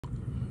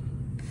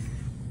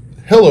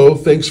Hello,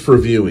 thanks for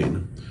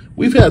viewing.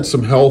 We've had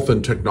some health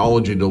and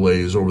technology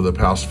delays over the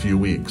past few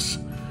weeks.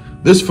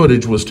 This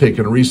footage was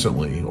taken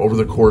recently over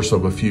the course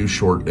of a few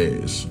short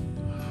days.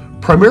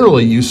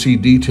 Primarily, you see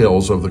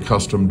details of the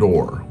custom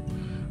door.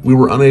 We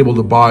were unable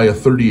to buy a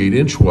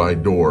 38-inch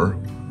wide door,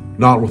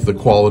 not with the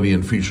quality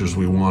and features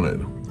we wanted.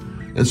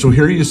 And so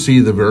here you see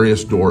the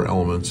various door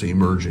elements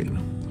emerging.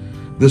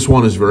 This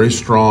one is very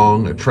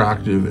strong,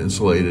 attractive,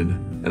 insulated,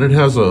 and it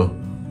has a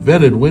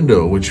vented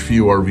window, which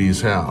few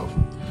RVs have.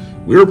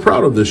 We are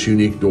proud of this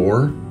unique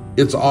door.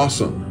 It's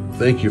awesome.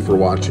 Thank you for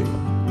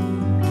watching.